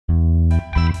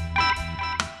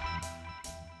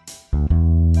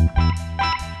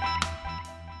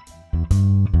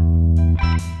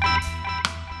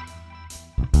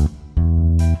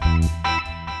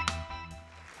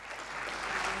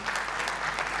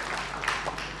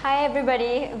Hi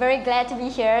everybody, very glad to be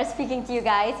here speaking to you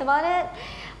guys about it.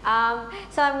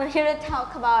 So I'm here to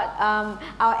talk about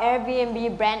our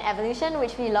Airbnb brand evolution,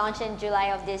 which we launched in July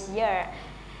of this year.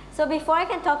 So before I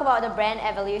can talk about the brand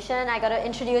evolution, I got to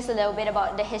introduce a little bit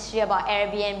about the history about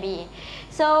Airbnb.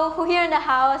 So who here in the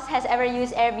house has ever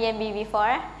used Airbnb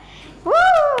before? Woo!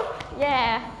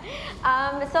 Yeah.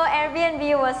 So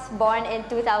Airbnb was born in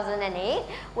 2008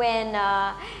 when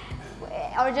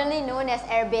originally known as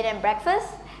Air Bed and Breakfast.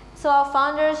 So our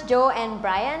founders, Joe and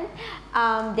Brian,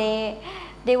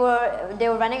 they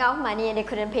were running out of money and they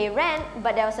couldn't pay rent,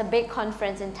 but there was a big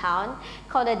conference in town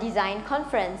called a design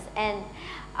conference, and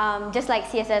just like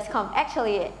CSSConf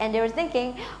actually, and they were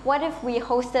thinking, what if we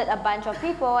hosted a bunch of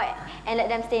people and let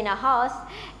them stay in our house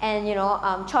and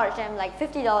charge them like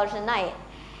 $50 a night.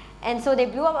 And so they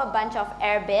blew up a bunch of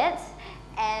air beds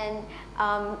and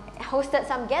hosted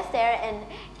some guests there and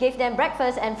gave them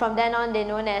breakfast, and from then on they're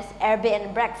known as Air Bed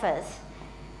and Breakfast.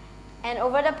 And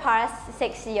over the past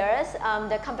 6 years,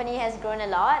 the company has grown a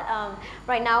lot.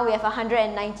 Right now we have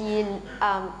 190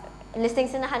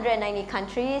 listings in 190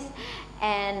 countries,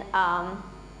 and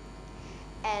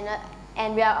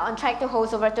we are on track to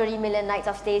host over 30 million nights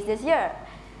of stays this year.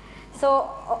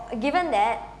 So given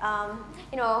that,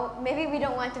 maybe we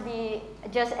don't want to be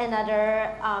just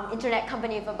another internet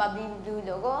company with a bubbly blue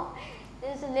logo.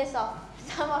 This is a list of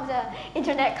some of the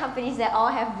internet companies that all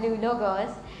have blue logos.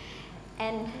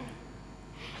 And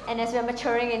as we're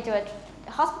maturing into a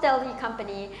hospitality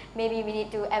company, maybe we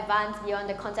need to advance beyond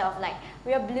the concept of like,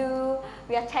 we are blue,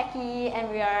 we are techie, and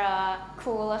we are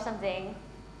cool or something.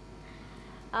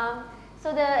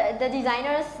 So the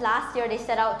designers last year, they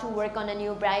set out to work on a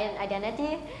new brand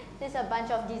identity. There's a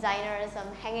bunch of designers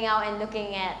hanging out and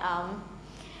looking at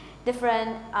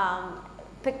different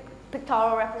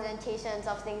pictorial representations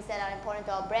of things that are important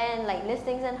to our brand, like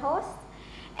listings and hosts.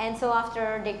 And so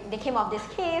after they came off this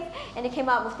cave, and they came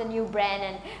up with the new brand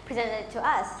and presented it to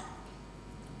us.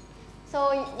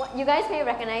 So you guys may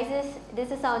recognize this. This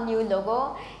is our new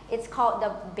logo. It's called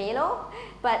the Belo,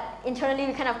 but internally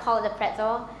we kind of call it the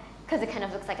pretzel, because it kind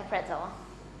of looks like a pretzel.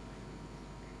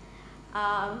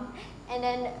 And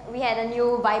then we had a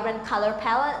new vibrant color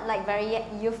palette, like very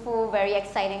youthful, very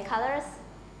exciting colors.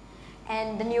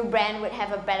 And the new brand would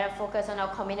have a better focus on our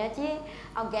community,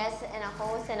 our guests and our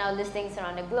hosts, and our listings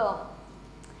around the globe.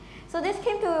 So this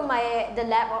came to the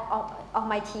lab of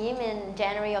my team in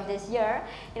January of this year.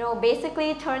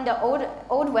 Basically turned the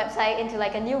old website into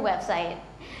like a new website.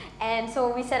 And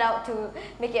so we set out to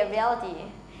make it a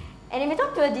reality. And if you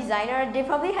talk to a designer, they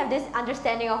probably have this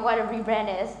understanding of what a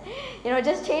rebrand is.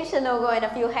 Just change the logo and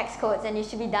a few hex codes and you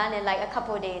should be done in like a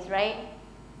couple of days, right?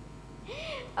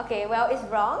 Okay, well, it's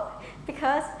wrong,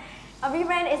 because a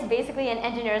rebrand is basically an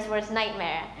engineer's worst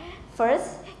nightmare.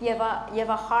 First, you have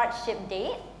a hard ship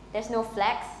date. There's no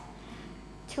flex.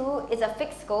 2, it's a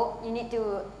fixed scope. You need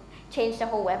to change the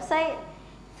whole website.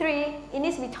 3, it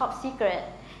needs to be top secret.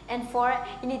 And 4,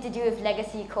 you need to deal with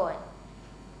legacy code.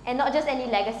 And not just any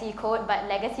legacy code, but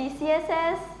legacy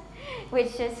CSS,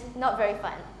 which is not very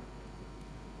fun.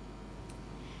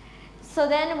 So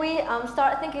then we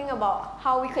start thinking about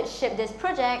how we could ship this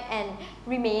project and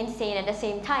remain sane at the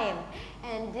same time.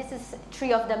 And this is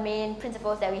 3 of the main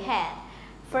principles that we had.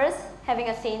 First, having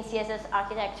a sane CSS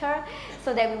architecture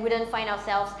so that we wouldn't find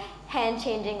ourselves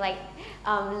hand-changing like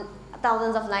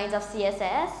thousands of lines of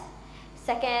CSS.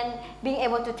 Second, being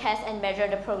able to test and measure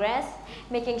the progress,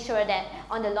 making sure that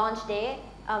on the launch day,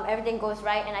 everything goes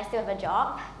right and I still have a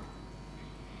job.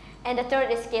 And the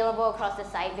third is scalable across the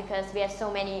site, because we have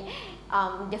so many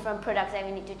different products that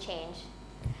we need to change.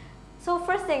 So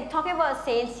first thing, talking about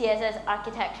sane CSS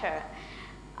architecture.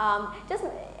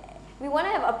 We want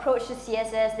to have an approach to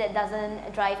CSS that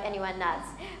doesn't drive anyone nuts,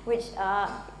 which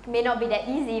may not be that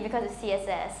easy because it's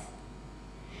CSS.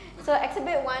 So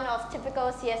exhibit 1 of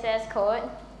typical CSS code.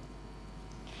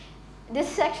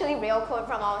 This is actually real code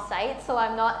from our site, so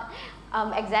I'm not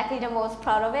exactly the most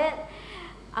proud of it.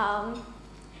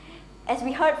 As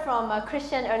we heard from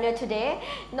Christian earlier today,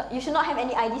 you should not have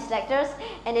any ID selectors,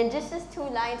 and in just 2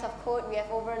 lines of code, we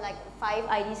have over like 5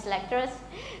 ID selectors,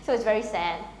 so it's very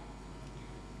sad.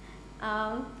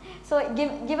 So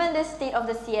given this state of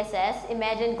the CSS,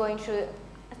 imagine going through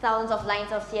thousands of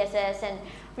lines of CSS and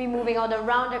removing all the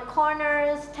rounded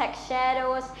corners, text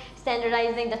shadows,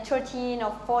 standardizing the 13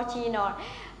 or 14 or,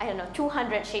 I don't know,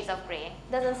 200 shades of gray.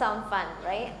 Doesn't sound fun,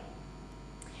 right?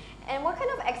 And what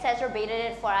kind of exacerbated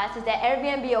it for us is that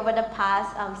Airbnb over the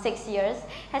past 6 years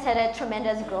has had a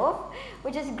tremendous growth,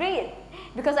 which is great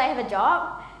because I have a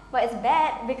job, but it's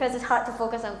bad because it's hard to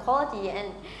focus on quality,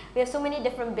 and we have so many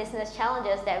different business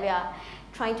challenges that we are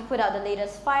trying to put out the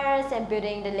latest fires and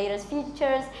building the latest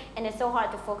features, and it's so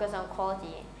hard to focus on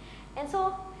quality. And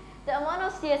so the amount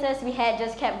of CSS we had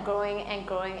just kept growing and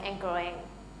growing and growing.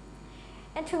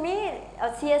 And to me,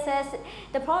 CSS,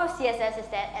 the problem with CSS is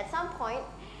that at some point,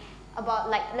 about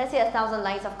like, let's say 1,000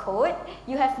 lines of code,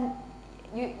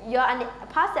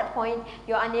 past that point,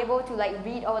 you're unable to like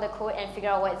read all the code and figure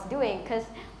out what it's doing, because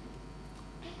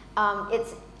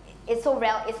it's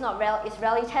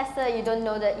rarely tested. You don't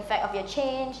know the effect of your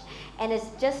change, and it's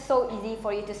just so easy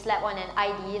for you to slap on an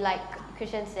ID, like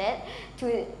Christian said,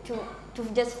 to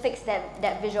just fix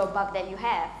that visual bug that you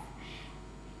have.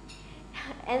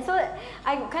 And so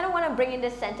I kind of want to bring in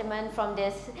this sentiment from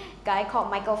this guy called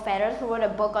Michael Fetters, who wrote a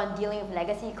book on dealing with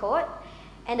legacy code.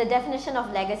 And the definition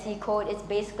of legacy code is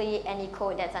basically any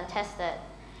code that's untested.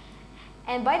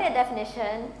 And by that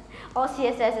definition, all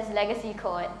CSS is legacy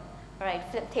code. All right,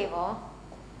 flip table.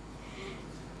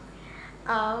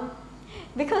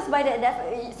 Because by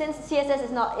that since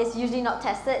CSS is usually not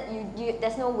tested,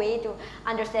 there's no way to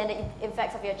understand the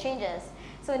effects of your changes.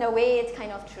 So in a way, it's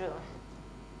kind of true.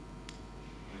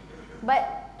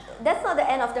 But that's not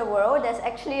the end of the world. There's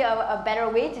actually a better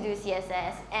way to do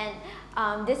CSS.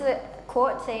 And this is a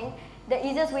quote saying, the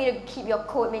easiest way to keep your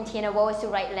code maintainable is to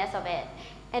write less of it.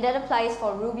 And that applies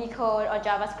for Ruby code or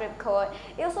JavaScript code.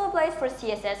 It also applies for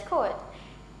CSS code.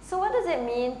 So what does it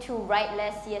mean to write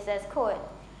less CSS code?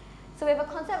 So we have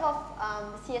a concept of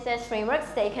CSS frameworks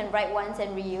that you can write once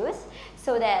and reuse,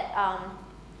 so that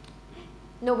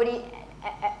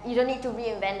you don't need to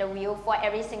reinvent the wheel for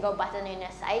every single button in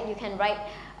your site. You can write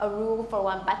a rule for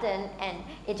one button and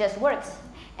it just works.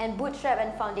 And Bootstrap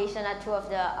and Foundation are two of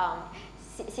the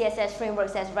CSS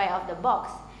frameworks that's right off the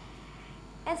box.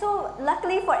 And so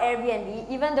luckily for Airbnb,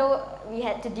 even though we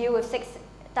had to deal with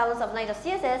 6,000 of lines of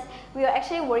CSS, we were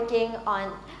actually working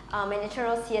on an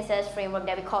internal CSS framework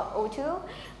that we called O2,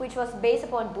 which was based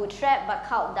upon Bootstrap but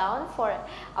cut down for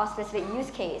our specific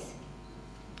use case.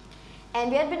 And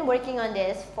we had been working on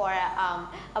this for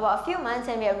about a few months,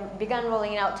 and we have begun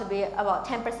rolling it out to be about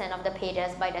 10% of the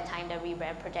pages by the time the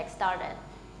rebrand project started.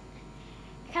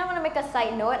 I kind of want to make a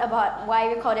side note about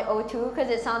why we called it O2, because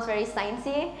it sounds very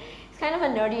sciencey. It's kind of a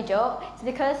nerdy joke. It's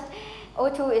because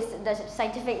O2 is the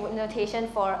scientific notation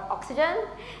for oxygen,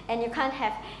 and you can't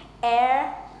have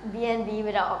Airbnb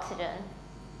without oxygen.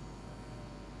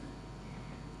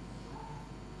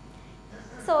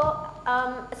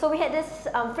 So we had this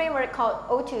framework called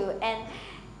O2,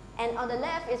 and on the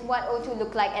left is what O2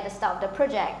 looked like at the start of the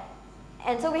project.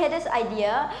 And so we had this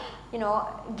idea,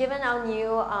 given our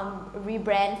new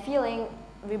rebrand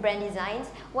designs,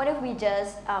 what if we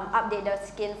just update the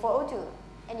skin for O2?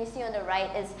 And you see on the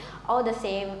right is all the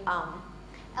same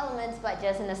elements, but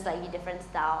just in a slightly different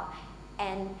style.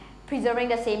 And preserving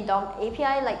the same DOM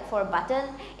API, like for a button.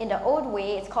 In the old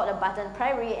way, it's called a button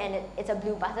primary, and it's a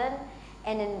blue button.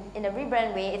 And in the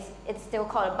rebrand way, it's still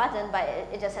called a button, but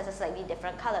it just has a slightly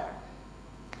different color.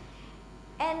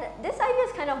 And this idea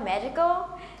is kind of magical,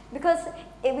 because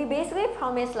we basically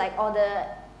promised like all the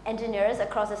engineers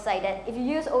across the site that if you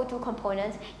use O2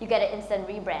 components, you get an instant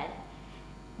rebrand.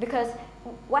 Because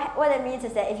what that means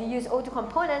is that if you use O2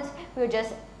 components, we'll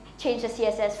just change the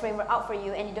CSS framework out for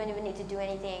you, and you don't even need to do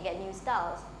anything and get new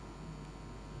styles.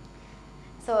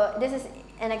 So this is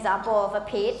an example of a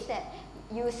page that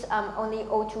use only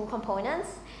O2 components,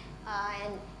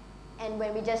 and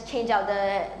when we just change out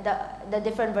the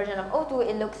different version of O2,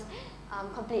 it looks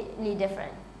completely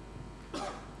different.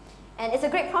 And it's a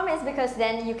great promise, because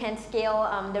then you can scale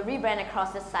the rebrand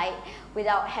across the site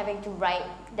without having to write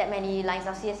that many lines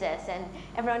of CSS, and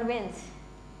everyone wins.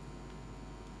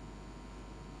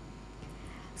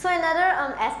 So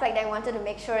another aspect that I wanted to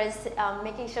make sure is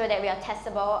making sure that we are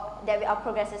testable, that our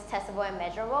progress is testable and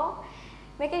measurable.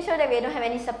 Making sure that we don't have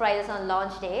any surprises on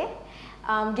launch day.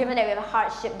 Given that we have a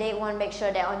hard ship date, we want to make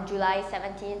sure that on July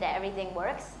 17th that everything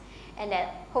works, and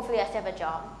that hopefully I still have a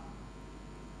job.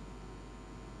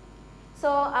 So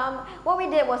what we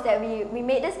did was that we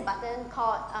made this button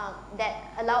called that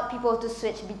allowed people to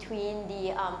switch between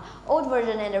the old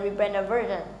version and the rebranded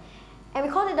version. And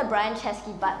we called it the Brian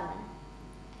Chesky button.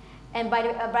 And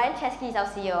Brian Chesky is our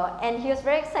CEO, and he was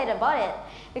very excited about it,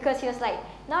 because he was like,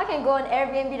 now I can go on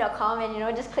Airbnb.com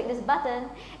and just click this button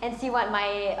and see what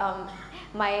my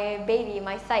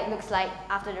site looks like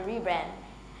after the rebrand.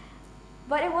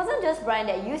 But it wasn't just Brian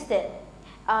that used it.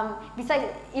 Besides,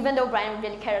 even though Brian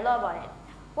really cared a lot about it,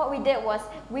 what we did was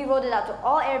we rolled it out to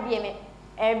all Airbnb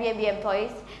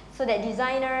employees, so that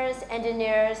designers,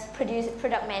 engineers,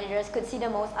 product managers could see the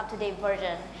most up-to-date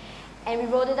version. And we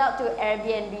rolled it out to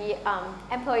Airbnb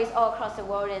employees all across the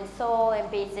world, in Seoul and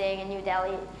Beijing and New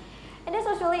Delhi. And this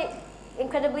was really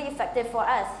incredibly effective for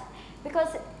us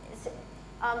because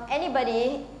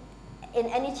anybody in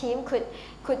any team could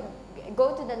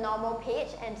go to the normal page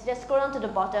and just scroll down to the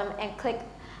bottom and click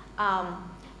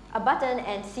a button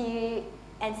and see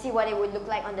what it would look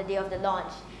like on the day of the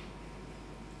launch.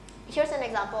 Here's an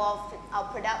example of our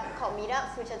product called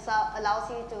Meetups, which allows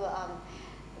you to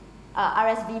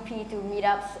RSVP to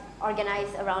meetups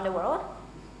organized around the world.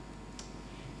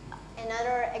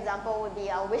 Another example would be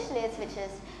our wish list, which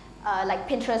is like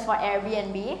Pinterest for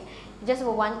Airbnb. Just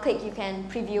with one click, you can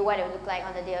preview what it would look like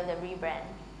on the day of the rebrand.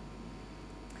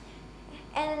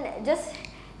 And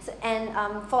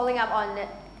following up on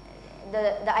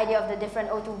the idea of the different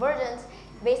O2 versions,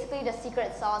 basically the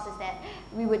secret sauce is that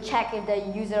we would check if the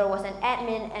user was an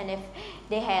admin and if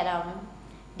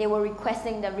they were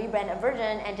requesting the rebrand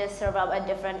version and just serve up a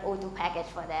different O2 package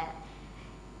for that.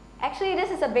 Actually, this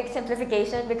is a big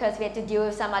simplification because we had to deal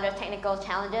with some other technical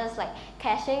challenges like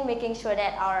caching, making sure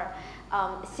that our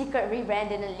secret rebrand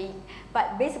didn't leak.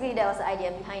 But basically, that was the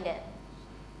idea behind it.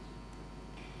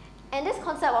 And this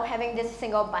concept of having this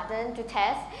single button to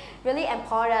test really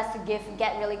empowered us to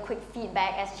get really quick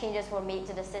feedback as changes were made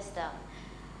to the system.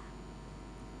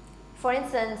 For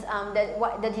instance,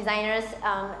 the designers,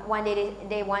 one day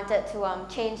they wanted to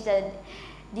change the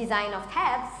design of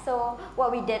tabs. So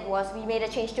what we did was we made a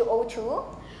change to O2.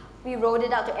 We rolled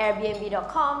it out to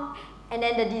Airbnb.com, and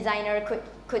then the designer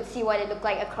could see what it looked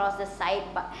like across the site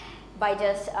by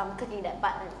just clicking that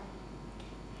button.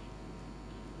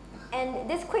 And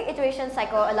this quick iteration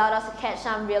cycle allowed us to catch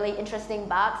some really interesting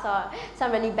bugs or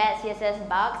some really bad CSS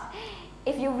bugs.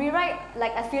 If you rewrite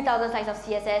like a few thousand lines of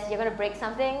CSS, you're going to break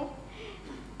something.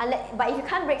 But if you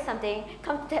can't break something,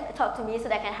 come talk to me so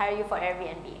that I can hire you for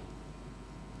Airbnb.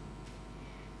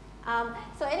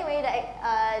 So anyway,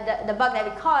 the bug that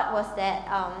we caught was that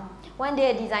one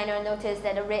day a designer noticed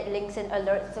that the red links and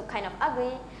alerts look kind of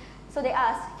ugly. So they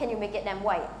asked, can you make them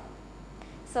white?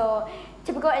 So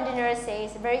typical engineers say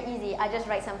it's very easy, I just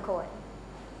write some code.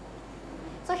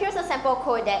 So here's a sample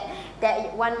code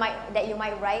that you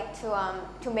might write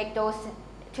to make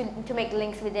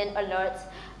links within alerts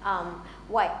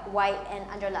white and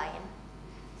underlined.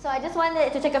 So I just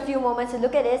wanted to take a few moments to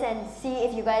look at this and see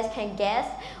if you guys can guess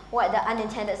what the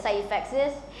unintended side effects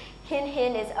is.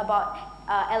 Hint is about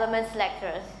element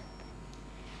selectors.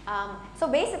 So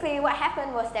basically what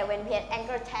happened was that when we had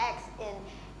anchor tags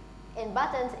in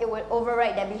buttons, it would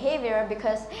override that behavior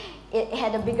because it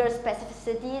had a bigger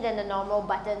specificity than the normal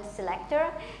button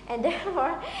selector, and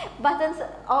therefore buttons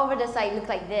all over the site look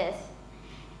like this.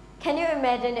 Can you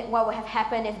imagine what would have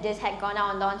happened if this had gone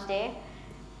out on launch day?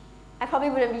 I probably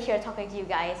wouldn't be here talking to you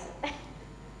guys.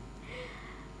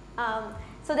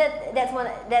 So that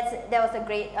was the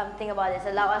great thing about this. It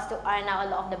allowed us to iron out a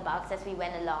lot of the bugs as we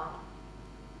went along.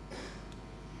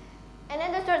 And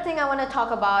then the third thing I want to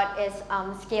talk about is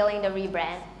scaling the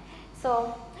rebrand.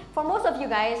 So for most of you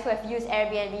guys who have used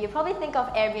Airbnb, you probably think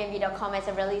of Airbnb.com as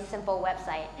a really simple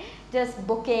website. Just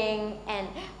booking and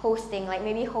hosting, like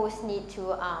maybe hosts need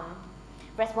to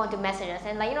respond to messages.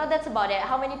 And that's about it.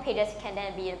 How many pages can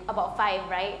there be? About 5,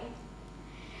 right?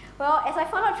 Well, as I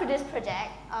found out through this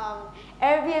project,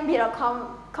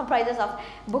 Airbnb.com comprises of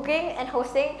booking and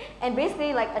hosting and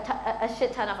basically like a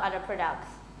shit ton of other products.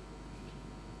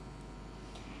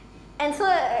 And so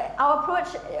our approach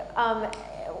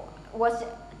was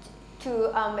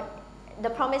to, the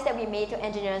promise that we made to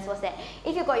engineers was that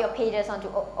if you got your pages onto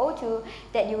O2,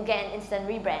 that you get an instant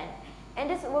rebrand. And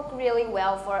this worked really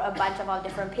well for a bunch of our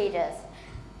different pages.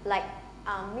 Like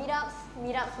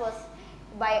Meetups was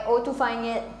by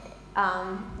O2-fying it,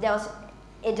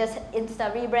 it just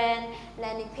insta rebrand.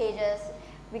 Landing pages,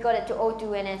 we got it to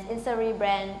O2 and it's insta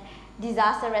rebrand.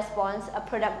 Disaster response, a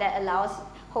product that allows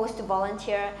hosts to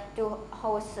volunteer to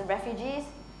host refugees,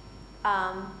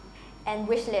 and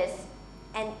wish lists,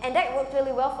 and that worked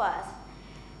really well for us.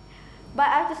 But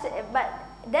I have to say, but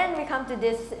then we come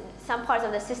to some parts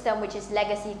of the system which is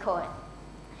legacy code.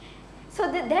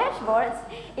 So the dashboards,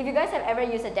 if you guys have ever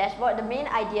used a dashboard, the main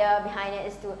idea behind it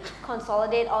is to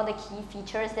consolidate all the key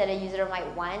features that a user might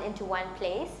want into one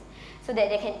place so that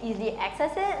they can easily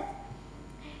access it.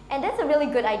 And that's a really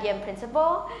good idea in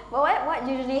principle, but what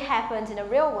usually happens in the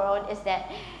real world is that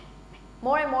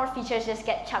more and more features just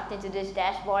get chucked into this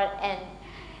dashboard and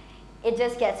it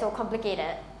just gets so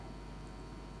complicated.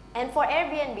 And for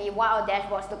Airbnb, what our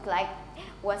dashboards looked like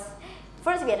was,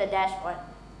 first we had a dashboard,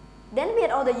 then we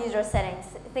had all the user settings,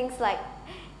 things like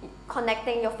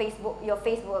connecting your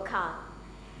Facebook account,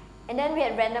 and then we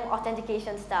had random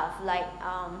authentication stuff like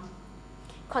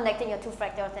connecting your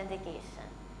two-factor authentication.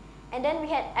 And then we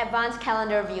had advanced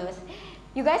calendar views.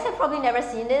 You guys have probably never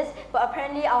seen this, but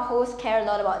apparently our hosts care a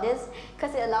lot about this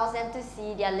because it allows them to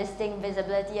see their listing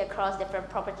visibility across different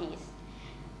properties.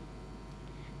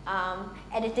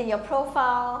 Editing your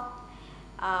profile,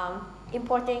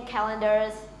 importing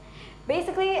calendars.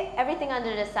 Basically, everything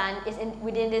under the sun is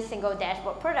within this single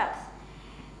dashboard products.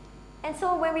 And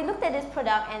so when we looked at this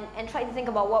product and tried to think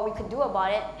about what we could do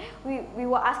about it, we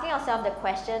were asking ourselves the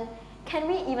question, can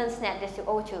we even snap this to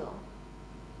O2?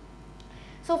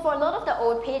 So for a lot of the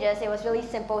old pages, it was really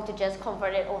simple to just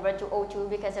convert it over to O2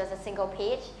 because it was a single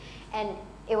page and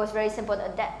it was very simple to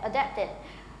adapt it.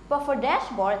 But for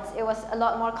dashboards, it was a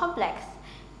lot more complex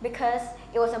because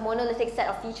it was a monolithic set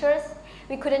of features.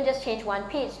 We couldn't just change one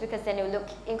page because then it would look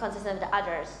inconsistent with the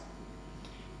others.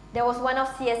 There was one of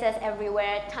CSS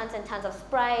everywhere, tons and tons of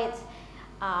sprites.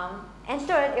 And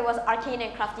third, it was arcane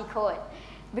and crafty code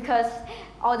because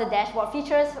all the dashboard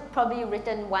features probably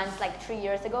written once like 3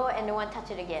 years ago and no one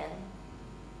touched it again.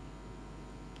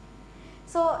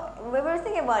 So when we were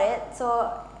thinking about it,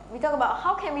 so we talk about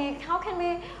how can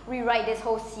we rewrite this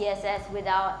whole CSS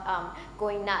without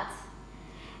going nuts.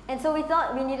 And so we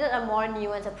thought we needed a more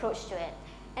nuanced approach to it.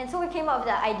 And so we came up with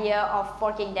the idea of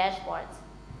forking dashboards.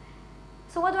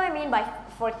 So what do I mean by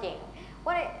forking?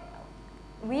 What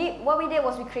we did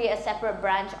was we created a separate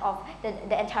branch of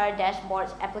the entire dashboard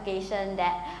application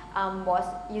that was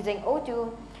using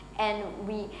O2, and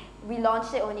we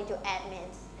launched it only to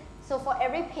admins. So for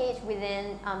every page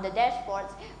within the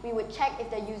dashboards, we would check if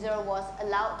the user was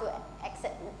allowed to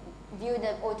view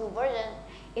the O2 version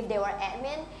if they were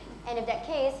admin, and if that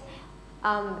case,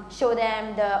 show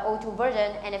them the O2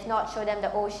 version, and if not, show them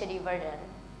the old shitty version.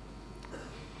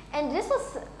 And this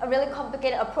was a really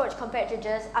complicated approach compared to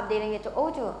just updating it to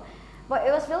O2. But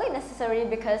it was really necessary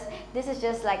because this is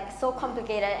just like so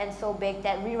complicated and so big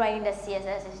that rewriting the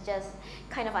CSS is just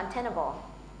kind of untenable.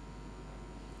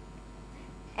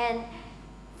 And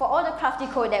for all the crafty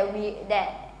code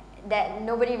that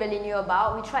nobody really knew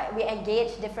about, we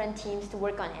engaged different teams to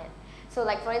work on it. So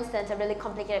like for instance, a really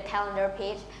complicated calendar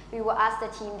page, we would ask the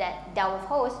team that dealt with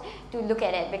hosts to look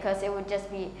at it because it would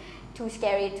just be too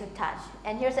scary to touch.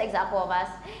 And here's an example of us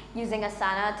using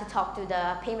Asana to talk to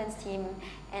the payments team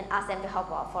and ask them to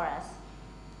help out for us.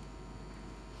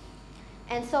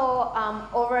 And so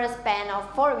over a span of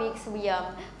 4 weeks, we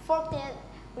forked it.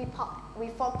 We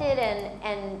forked it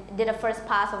and did a first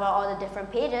pass over all the different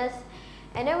pages.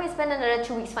 And then we spent another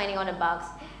 2 weeks finding all the bugs,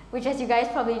 which, as you guys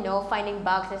probably know, finding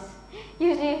bugs is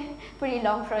usually a pretty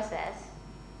long process.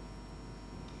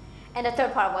 And the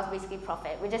third part was basically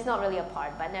profit, which is not really a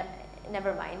part, but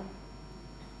never mind.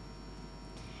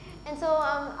 And so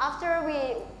after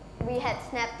we had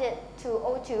snapped it to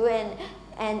O2,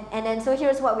 and then so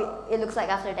here's what it looks like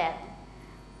after that.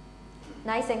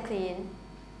 Nice and clean.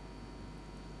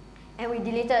 And we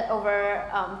deleted over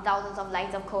thousands of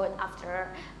lines of code after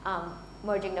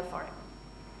merging the fork.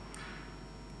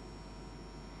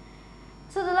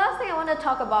 So the last thing I want to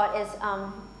talk about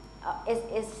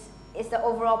is the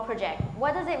overall project.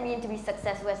 What does it mean to be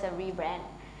successful as a rebrand?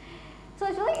 So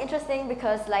it's really interesting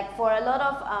because like for a lot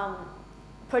of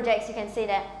projects, you can say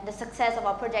that the success of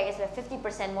our project is with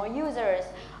 50% more users,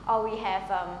 or we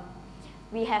have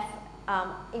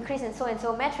increase in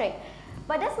so-and-so metric.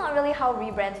 But that's not really how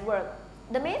rebrands work.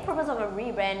 The main purpose of a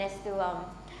rebrand is to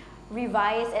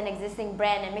revise an existing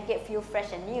brand and make it feel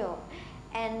fresh and new.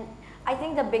 And I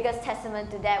think the biggest testament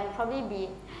to that would probably be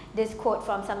this quote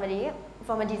from somebody,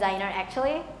 from a designer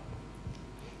actually,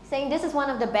 saying this is one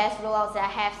of the best rollouts that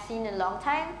I have seen in a long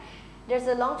time. There's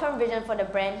a long-term vision for the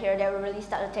brand here that will really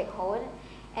start to take hold.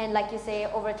 And like you say,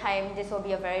 over time, this will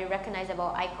be a very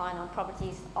recognizable icon on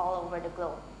properties all over the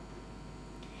globe.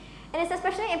 And it's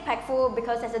especially impactful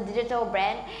because as a digital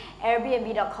brand,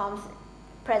 Airbnb.com's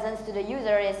presence to the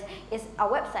user is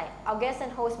our website. Our guests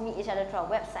and hosts meet each other through our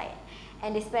website,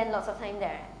 and they spend lots of time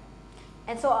there.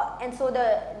 And so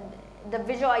the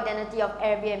visual identity of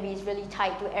Airbnb is really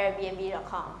tied to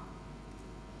Airbnb.com.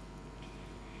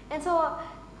 And so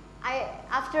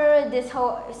after this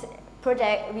whole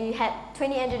project, we had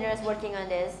 20 engineers working on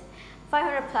this,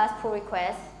 500 plus pull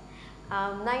requests,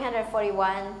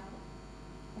 941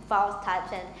 files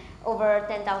touched, and over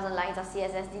 10,000 lines of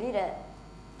CSS deleted.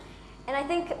 And I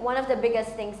think one of the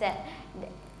biggest things that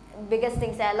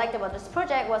I liked about this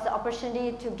project was the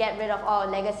opportunity to get rid of all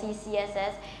legacy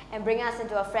CSS and bring us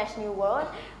into a fresh new world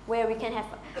where we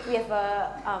have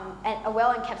a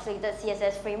well-encapsulated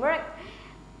CSS framework.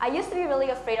 I used to be really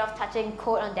afraid of touching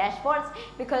code on dashboards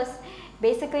because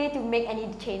basically to make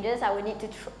any changes, I would need to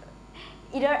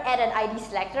either add an ID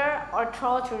selector or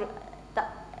trawl through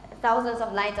thousands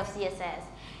of lines of CSS.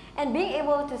 And being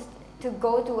able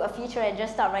go to a feature and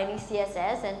just start writing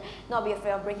CSS and not be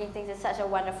afraid of breaking things is such a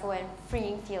wonderful and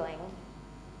freeing feeling.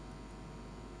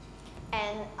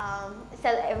 And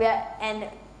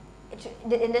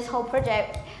in this whole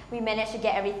project, we managed to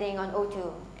get everything on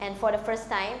O2. And for the first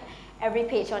time, every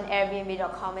page on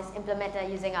Airbnb.com is implemented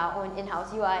using our own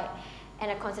in-house UI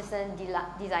and a consistent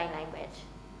design language.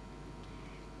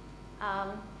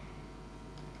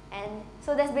 And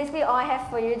so that's basically all I have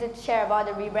for you to share about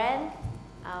the rebrand.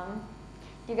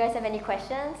 Do you guys have any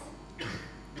questions?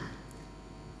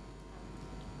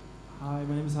 Hi,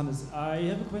 my name is Hannes. I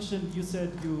have a question. You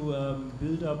said you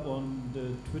build up on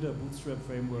the Twitter Bootstrap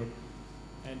framework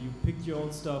and you picked your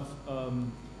own stuff.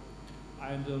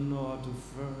 I don't know how to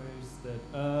phrase that.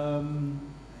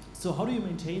 So how do you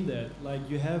maintain that? Like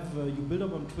you have, you build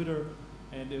up on Twitter,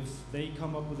 and if they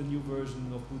come up with a new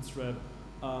version of Bootstrap,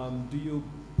 do you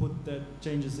put that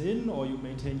changes in, or you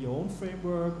maintain your own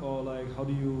framework, or like how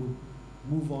do you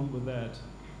move on with that?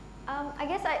 I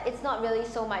guess it's not really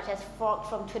so much as forked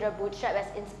from Twitter Bootstrap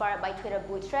as inspired by Twitter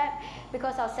Bootstrap,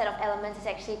 because our set of elements is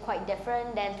actually quite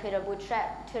different than Twitter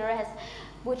Bootstrap.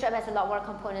 Bootstrap has a lot more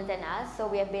components than us, so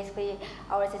we have basically,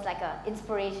 ours is like an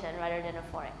inspiration rather than a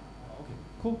fork. Okay,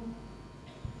 cool.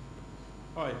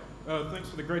 Hi, thanks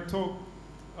for the great talk.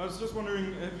 I was just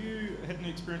wondering, have you had any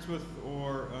experience with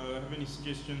or have any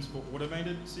suggestions for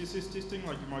automated CSS testing,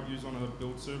 like you might use on a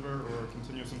build server or a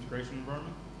continuous integration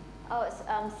environment? Oh, it's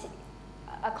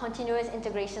a continuous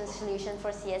integration solution for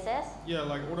CSS? Yeah,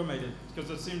 like automated, because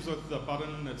it seems with the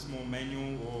button it's more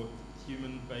manual or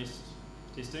human-based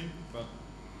testing, but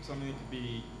something that could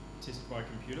be tested by a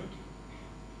computer.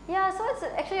 Yeah, so it's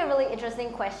actually a really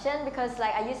interesting question, because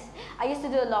like I used to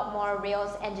do a lot more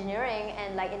Rails engineering,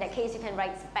 and like in that case you can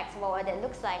write specs about what that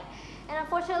looks like. And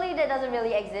unfortunately that doesn't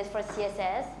really exist for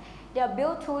CSS. There are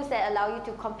build tools that allow you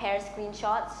to compare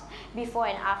screenshots before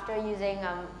and after using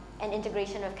an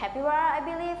integration with Capybara, I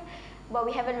believe, but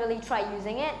we haven't really tried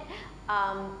using it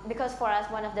because for us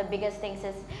one of the biggest things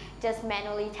is just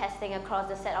manually testing across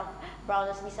the set of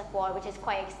browsers we support, which is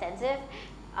quite extensive,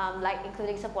 like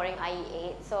including supporting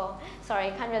IE8. So sorry,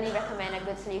 I can't really recommend a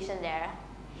good solution there.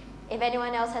 If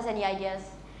anyone else has any ideas,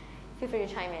 feel free to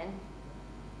chime in.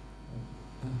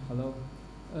 Hello.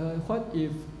 What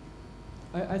if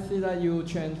I see that you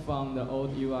change from the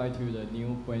old UI to the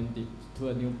new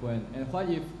brand, and what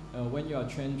if when you are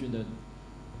changing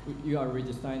you are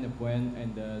redesigning the brand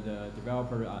and the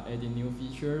developer are adding new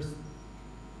features?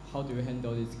 How do you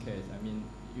handle this case? I mean,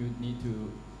 you need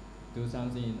to do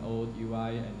something in old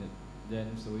UI and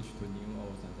then switch to new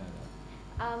or something like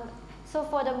that. So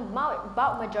for the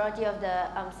bulk majority of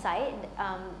the site,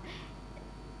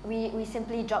 we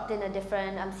simply dropped in a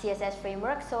different CSS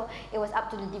framework, so it was up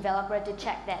to the developer to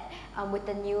check that with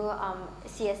the new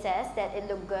CSS that it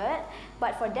looked good.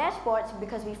 But for dashboards,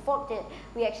 because we forked it,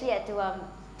 we actually had to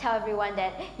tell everyone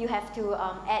that you have to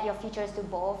add your features to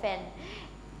both and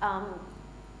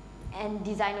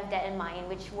design with that in mind,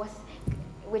 which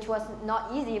was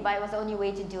not easy, but it was the only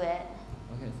way to do it.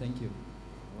 Okay, thank you.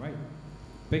 All right.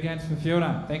 Big hands for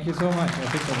Fiona. Thank you so much. I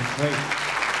think that was great.